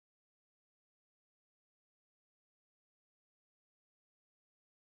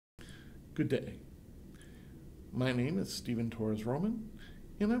Good day. My name is Steven Torres-Roman,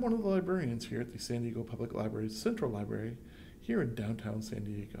 and I'm one of the librarians here at the San Diego Public Library's Central Library here in downtown San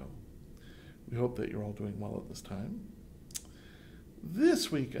Diego. We hope that you're all doing well at this time.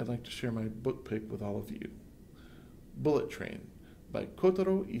 This week, I'd like to share my book pick with all of you, Bullet Train by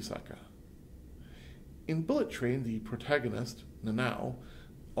Kotaro Isaka. In Bullet Train, the protagonist, Nanao,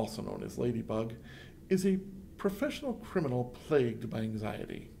 also known as Ladybug, is a professional criminal plagued by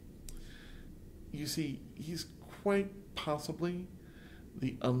anxiety. You see, he's quite possibly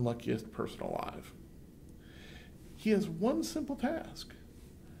the unluckiest person alive. He has one simple task: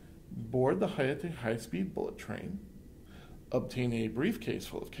 board the Hayate high-speed bullet train, obtain a briefcase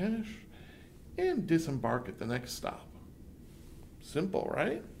full of cash, and disembark at the next stop. Simple,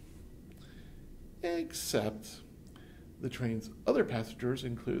 right? Except the train's other passengers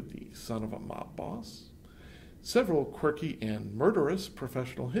include the son of a mob boss, several quirky and murderous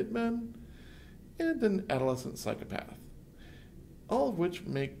professional hitmen, and an adolescent psychopath, all of which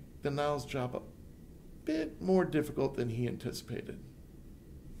make Nanao's job a bit more difficult than he anticipated.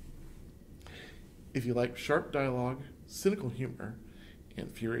 If you like sharp dialogue, cynical humor,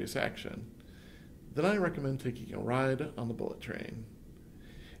 and furious action, then I recommend taking a ride on the Bullet Train.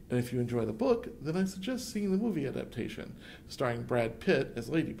 And if you enjoy the book, then I suggest seeing the movie adaptation, starring Brad Pitt as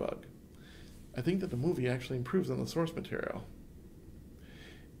Ladybug. I think that the movie actually improves on the source material.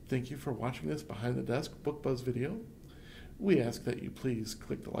 Thank you for watching this Behind the Desk Book Buzz video. We ask that you please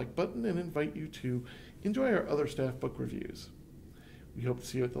click the like button and invite you to enjoy our other staff book reviews. We hope to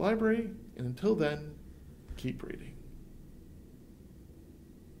see you at the library, and until then, keep reading.